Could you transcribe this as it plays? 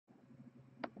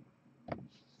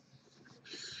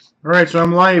Alright, so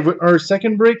I'm live with our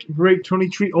second break, break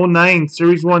 2309,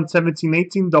 Series 1,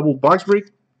 1718, double box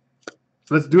break.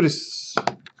 Let's do this.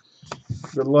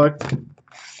 Good luck,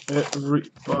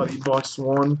 everybody. Box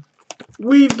 1.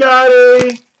 We've got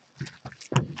a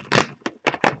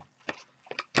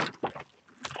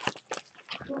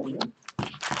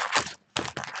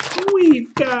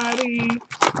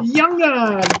Young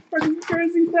Gun for the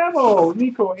Jersey Devil,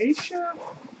 Nico Asia.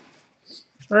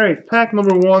 Alright, pack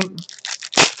number 1.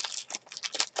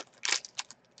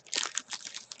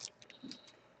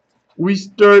 We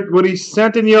start with a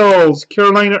Centennials,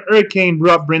 Carolina Hurricane,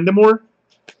 Rob Brindamore.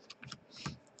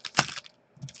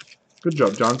 Good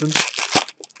job, Jonathan.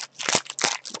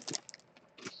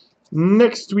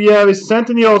 Next, we have a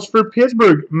Centennials for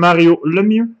Pittsburgh, Mario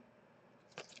Lemieux.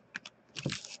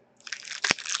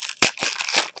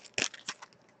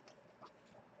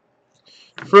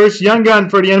 First Young Gun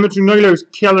for the Edmonton Oilers,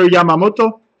 Keller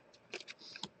Yamamoto.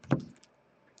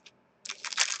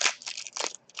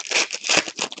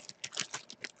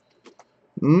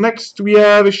 Next, we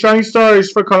have a Shining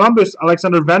Stars for Columbus,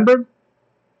 Alexander Vanberg.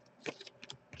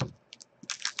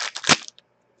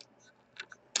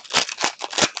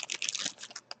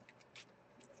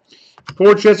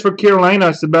 Portraits for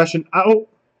Carolina, Sebastian Aho.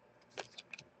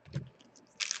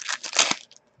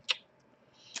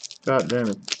 God damn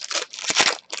it.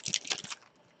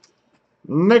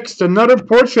 Next, another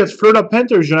portraits, Florida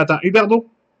Panthers, Jonathan Huberdeau.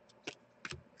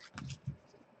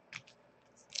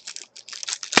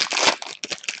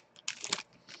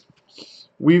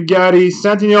 We've got a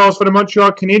Centennials for the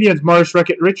Montreal Canadiens, Maurice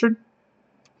Richard.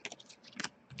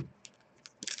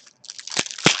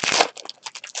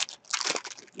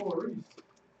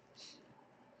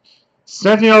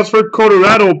 Centennials for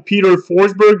Colorado, Peter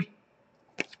Forsberg.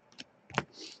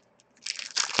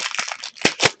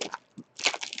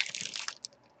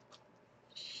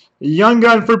 Young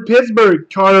Gun for Pittsburgh,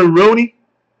 Carter Rowney.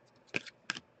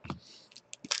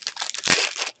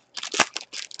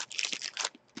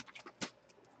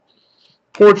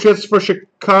 Portraits for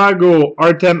Chicago,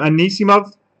 Artem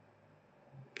Anisimov.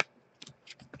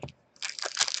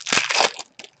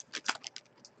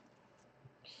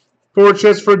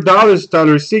 Portraits for Dallas,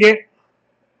 Tyler Seguin.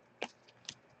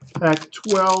 Pack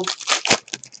 12.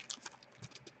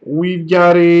 We've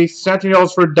got a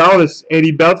Sentinels for Dallas,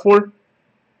 Eddie Belfour.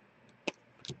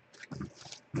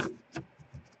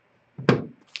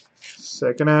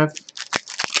 Second half.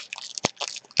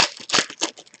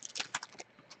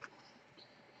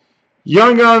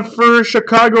 Young Gun for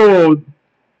Chicago,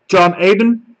 John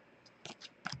Aiden.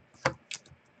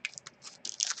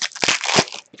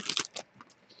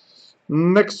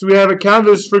 Next, we have a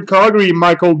canvas for Calgary,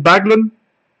 Michael Baglin.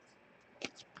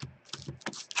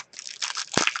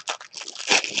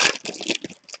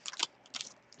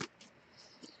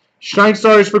 Shine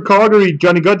Stars for Calgary,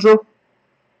 Johnny Gaudreau.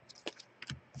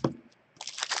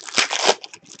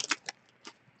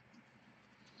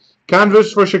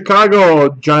 Canvas for Chicago,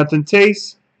 Jonathan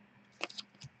Toews.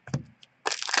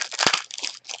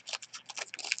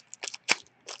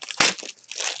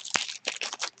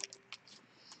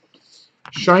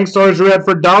 Shine Stars red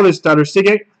for Dallas, Tyler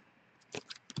Seguin.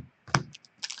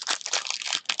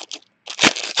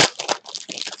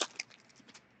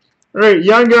 Alright,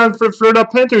 Young Gun for Florida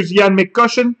Panthers, Ian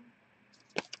McCushion.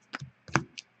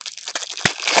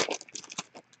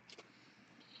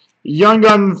 Young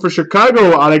Gun for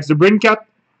Chicago, Alex DeBrincat.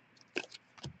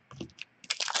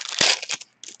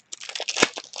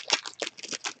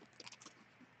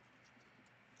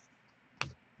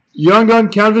 Young Gun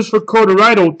canvas for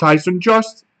Colorado, Tyson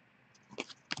Just.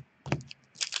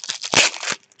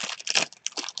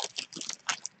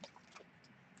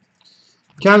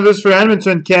 Canvas for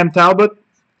Edmonton, Cam Talbot.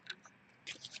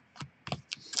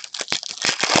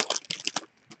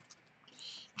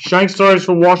 Shine Stars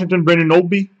for Washington, Brendan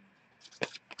Oldby.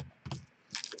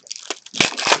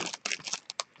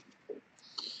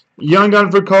 Young Gun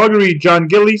for Calgary, John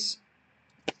Gillies.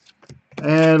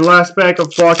 And last pack of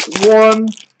box 1.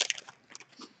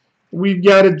 We've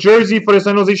got a jersey for the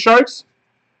San Jose Sharks,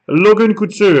 Logan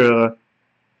Couture.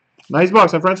 Nice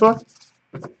box, huh, Francois?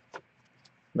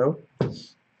 No?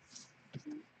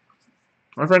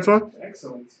 Huh, Francois?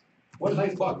 Excellent. What a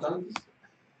nice box, Don.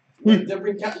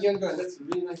 Different Young Gun. That's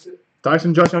really nice.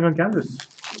 Tyson Josh Young on canvas.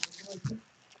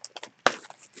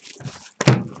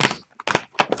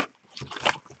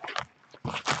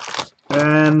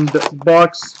 And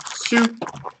box 2.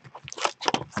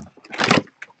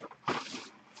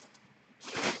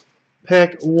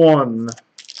 Pack 1.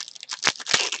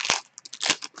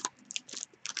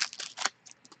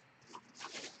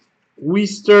 We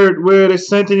start with the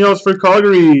Sentinels for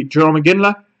Calgary, Jerome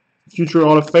McGinley. future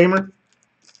Hall of Famer.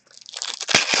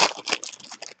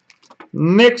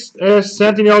 Next,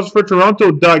 Sentinels for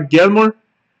Toronto, Doug Gilmour.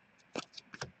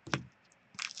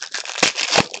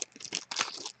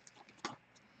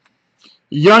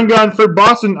 Young Gun for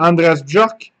Boston, Andras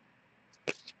Bjork.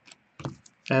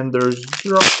 And there's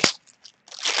Bjork.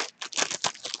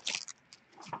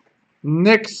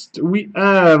 Next, we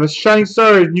have a Shining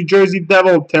Stars, New Jersey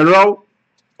Devil, Terrell.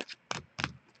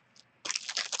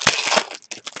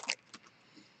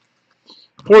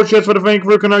 Portraits for the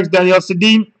Vancouver Canucks, Daniel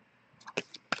Sedin.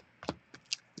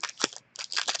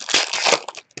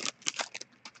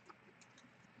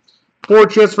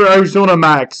 Portraits for Arizona,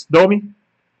 Max Domi.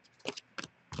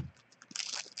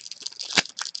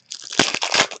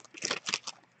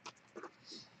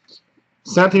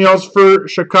 Sentinels for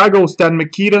Chicago, Stan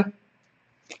Mikita.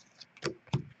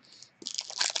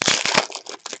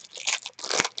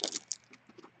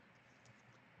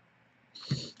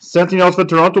 Sentinels for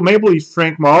Toronto Maple Leafs,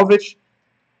 Frank Mahovlich.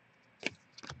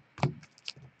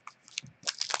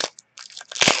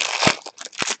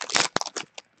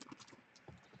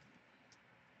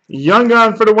 Young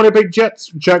Gun for the Winnipeg Jets,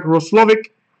 Jack Roslovic.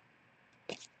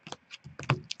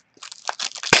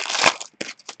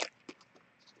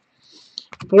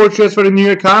 Portraits for the New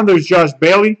York Islanders, Josh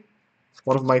Bailey.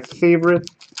 One of my favorite.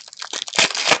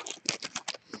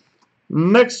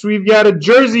 Next, we've got a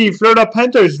jersey, Florida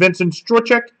Panthers, Vincent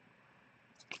Trocheck.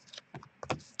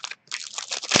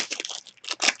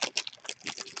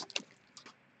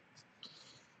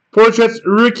 Portraits,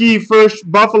 rookie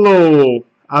first Buffalo,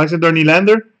 Alexander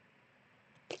Nylander.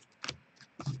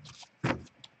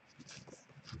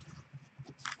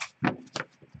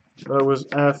 That was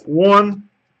F1.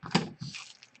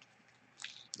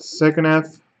 Second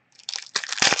F.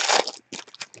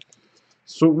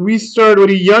 So we start with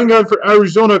a Young Gun for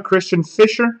Arizona, Christian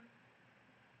Fischer.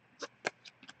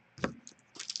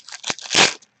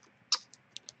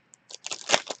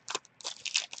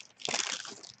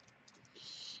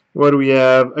 What do we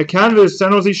have? A canvas,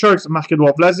 San Jose Sharks,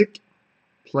 Marc-Edouard Vlasic.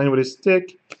 Playing with his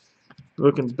stick.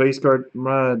 Looking at base card,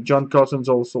 John Cousins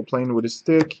also playing with his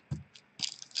stick.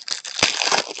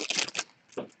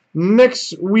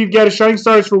 Next, we've got a Shining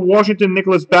Stars for Washington,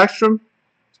 Nicholas Backstrom.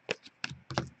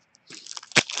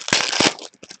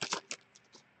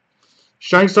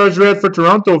 Shining Stars Red for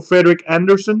Toronto, Frederik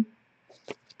Andersen.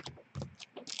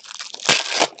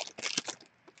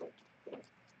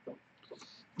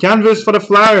 Canvas for the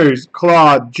Flyers,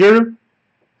 Claude Giroux.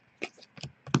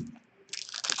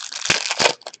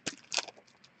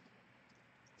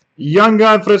 Young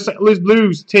Gun for the St. Louis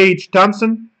Blues, Tage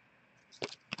Thompson.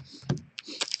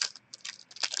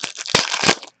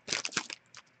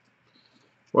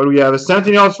 What do we have? A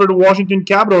Sentinels for the Washington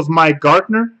Capitals, Mike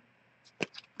Gartner.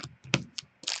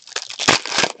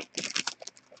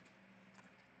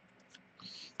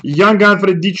 Young Gun for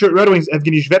the Detroit Red Wings,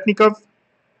 Evgeny Zvetnikov.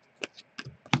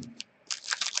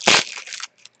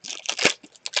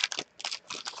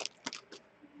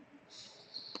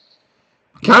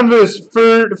 Canvas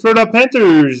for the Florida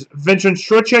Panthers, Vincent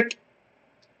Trocheck.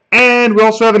 And we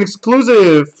also have an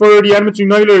exclusive for the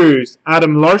Edmonton Oilers,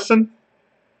 Adam Larson.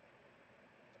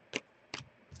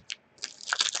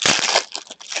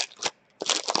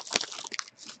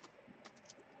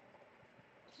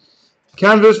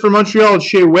 Canvas for Montreal,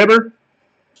 Shea Weber.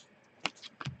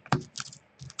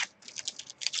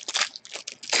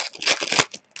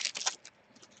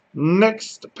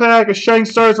 Next pack of Shining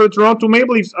Stars for the Toronto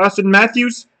Maple Leafs, Austin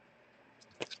Matthews.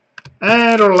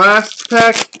 And our last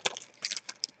pack,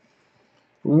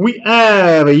 we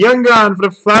have a Young Gun for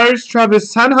the Flyers,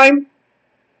 Travis Sanheim.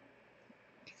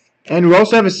 And we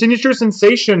also have a signature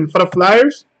sensation for the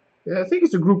Flyers. Yeah, I think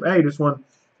it's a Group A, this one.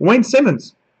 Wayne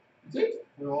Simmons.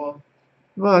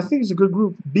 Well, I think it's a good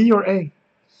group. B or A.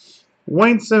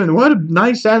 Wayne Simmons. What a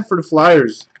nice ad for the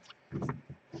Flyers.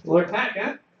 Flyer pack,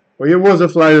 huh? Well, it was a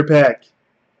Flyer pack.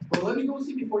 Well, let me go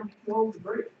see before you go to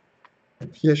break.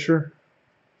 Yeah, sure.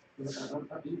 You got my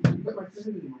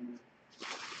signature in mind.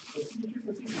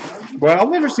 Well,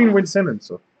 I've never seen Wayne Simmons,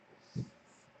 so.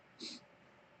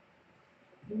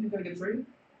 You gonna get traded?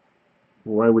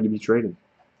 Why would he be traded?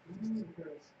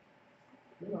 Because,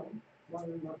 you know,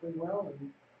 not playing well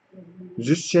and.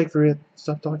 Just check for it.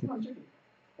 Stop talking.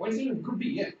 Why is it Group B?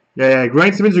 Yeah. Yeah,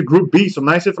 Grant Simmons is Group B, so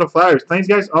nice hit for the Flyers. Thanks,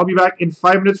 guys. I'll be back in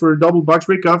 5 minutes for a double box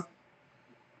break of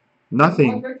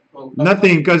nothing.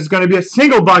 Nothing, because it's going to be a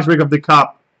single box break of the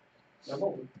cup.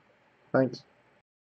 Thanks.